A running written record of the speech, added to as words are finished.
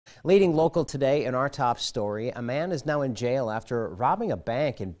Leading local today in our top story, a man is now in jail after robbing a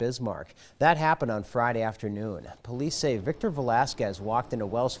bank in Bismarck. That happened on Friday afternoon. Police say Victor Velasquez walked into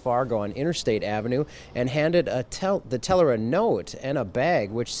Wells Fargo on Interstate Avenue and handed the teller a note and a bag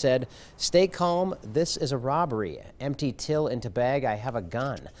which said, "Stay calm, this is a robbery. Empty till into bag, I have a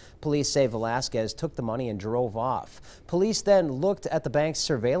gun." Police say Velasquez took the money and drove off. Police then looked at the bank's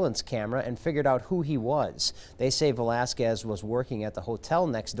surveillance camera and figured out who he was. They say Velasquez was working at the hotel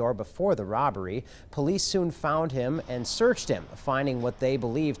next door before the robbery. Police soon found him and searched him, finding what they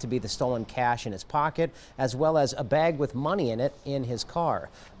believe to be the stolen cash in his pocket, as well as a bag with money in it in his car.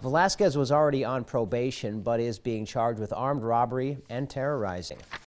 Velasquez was already on probation, but is being charged with armed robbery and terrorizing.